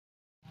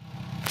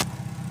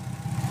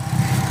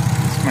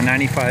my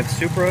 95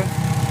 Supra.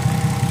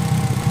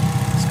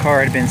 This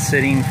car had been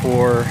sitting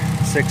for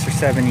 6 or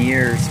 7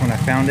 years when I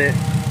found it.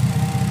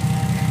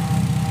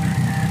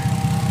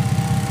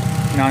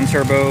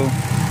 Non-turbo,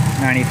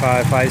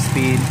 95,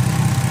 5-speed,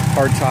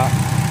 hardtop.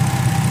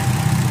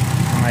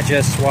 I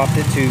just swapped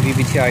it to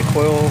vvti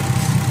coils,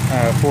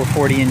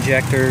 440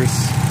 injectors,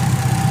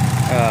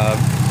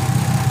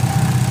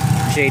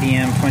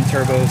 JDM twin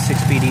turbo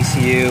 6-speed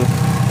ECU.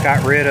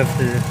 Got rid of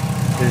the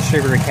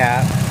distributor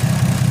cap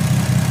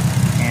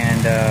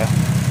and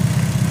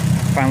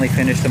finally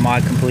finished the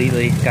mod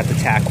completely. Got the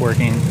tach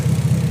working.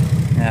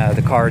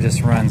 The car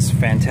just runs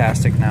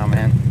fantastic now,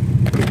 man.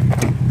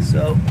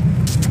 So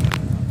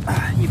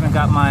even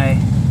got my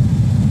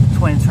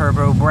twin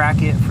turbo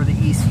bracket for the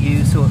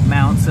ECU so it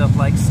mounts up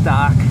like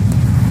stock.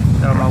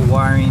 Got all my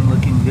wiring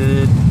looking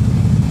good.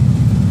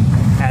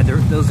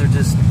 Those are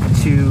just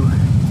 2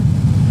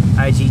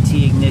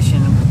 IGT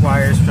ignition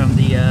wires from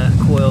the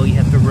coil you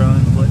have to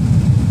run, but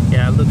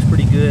yeah, it looks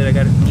pretty good.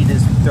 I need to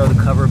throw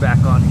the cover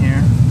back on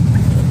here.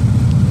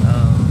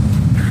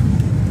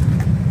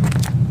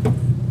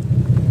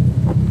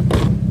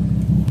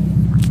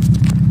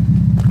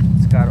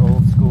 It's got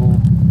old school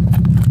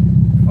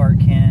fart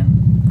can.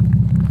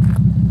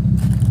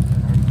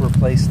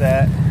 Replace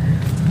that.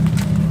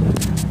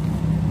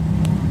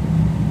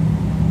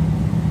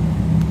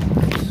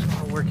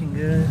 It's working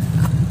good.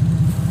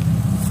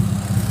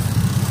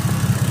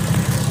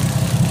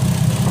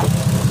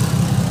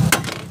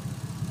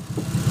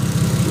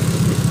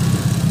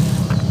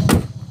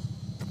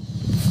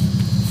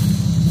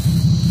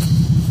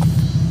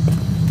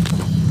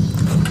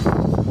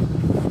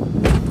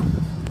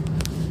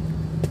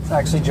 It's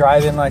actually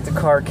driving like the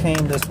car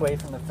came this way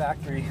from the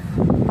factory.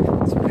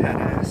 It's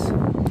badass.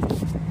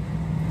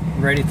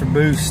 Ready for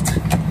boost.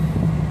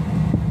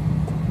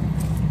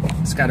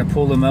 Just got to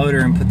pull the motor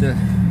and put the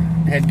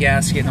head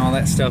gasket and all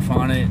that stuff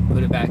on it,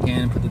 put it back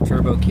in, put the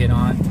turbo kit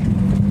on,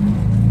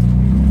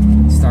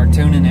 start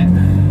tuning it.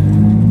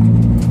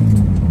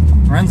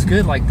 Runs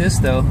good like this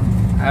though.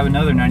 I have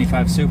another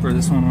 95 Supra.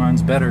 This one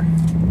runs better.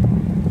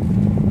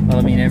 Well,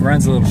 I mean, it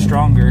runs a little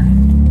stronger.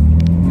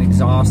 The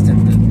exhaust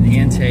and the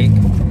intake,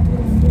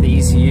 the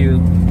ECU.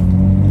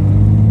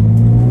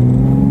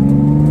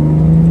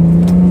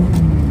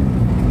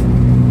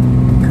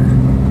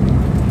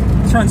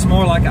 This runs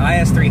more like an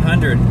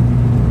IS300.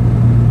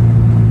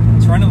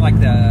 It's running like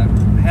I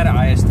had an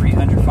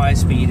IS300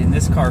 5-speed, and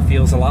this car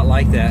feels a lot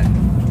like that.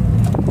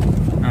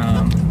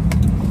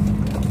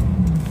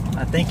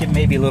 I think it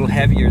may be a little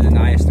heavier than the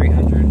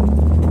IS300,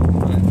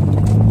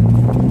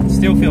 but it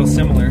still feels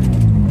similar.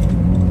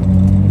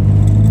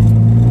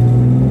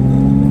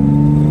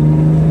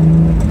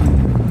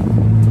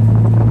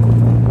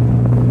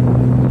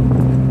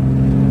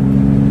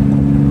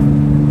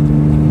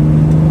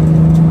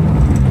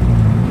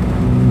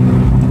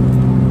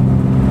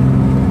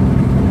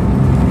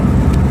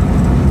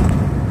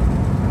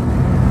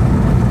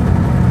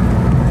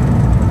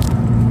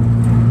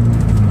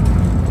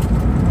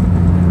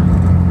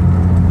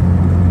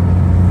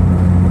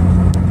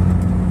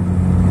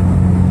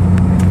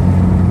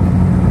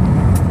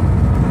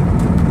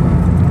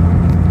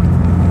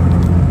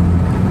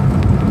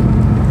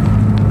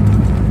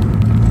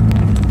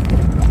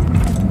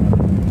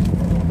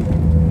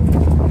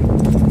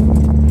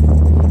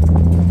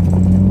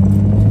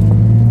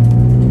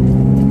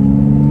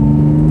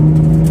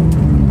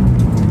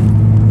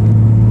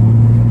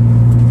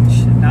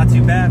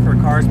 For a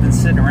car that's been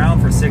sitting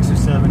around for 6 or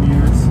 7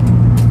 years.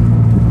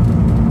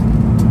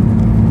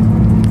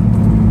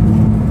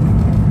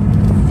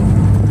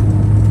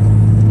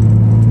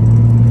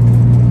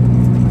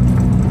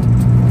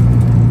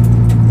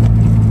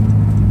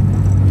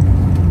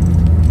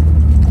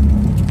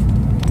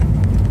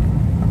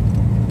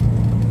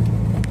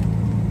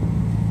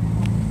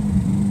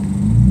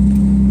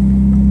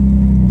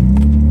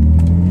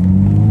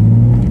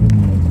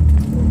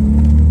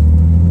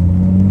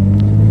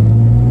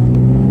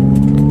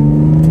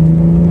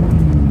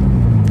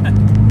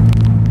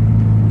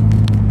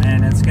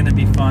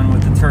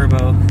 With the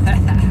turbo.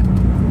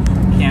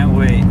 Can't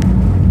wait.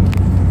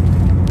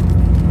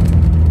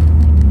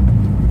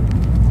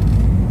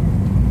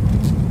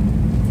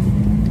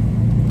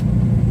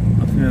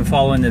 If you've been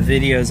following the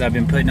videos I've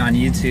been putting on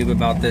YouTube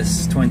about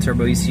this twin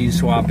turbo ECU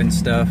swap and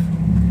stuff,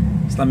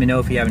 just let me know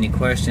if you have any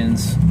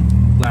questions.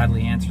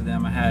 Gladly answer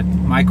them. I had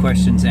my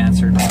questions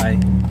answered by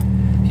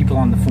people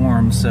on the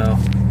forum, so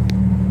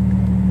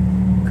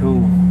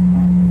cool.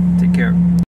 Take care.